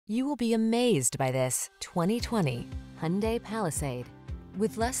You will be amazed by this 2020 Hyundai Palisade.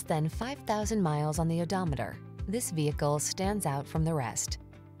 With less than 5,000 miles on the odometer, this vehicle stands out from the rest.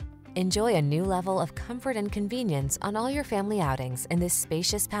 Enjoy a new level of comfort and convenience on all your family outings in this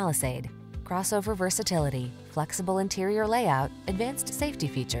spacious Palisade. Crossover versatility, flexible interior layout, advanced safety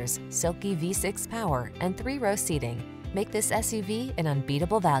features, silky V6 power, and 3-row seating make this SUV an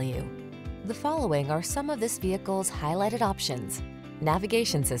unbeatable value. The following are some of this vehicle's highlighted options: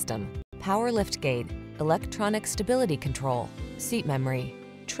 navigation system, power liftgate, electronic stability control, seat memory,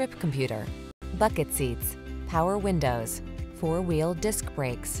 trip computer, bucket seats, power windows, 4-wheel disc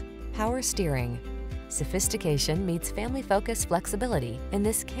brakes, power steering. Sophistication meets family-focused flexibility in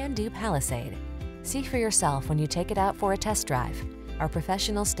this can-do Palisade. See for yourself when you take it out for a test drive. Our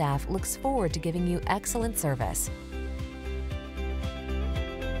professional staff looks forward to giving you excellent service.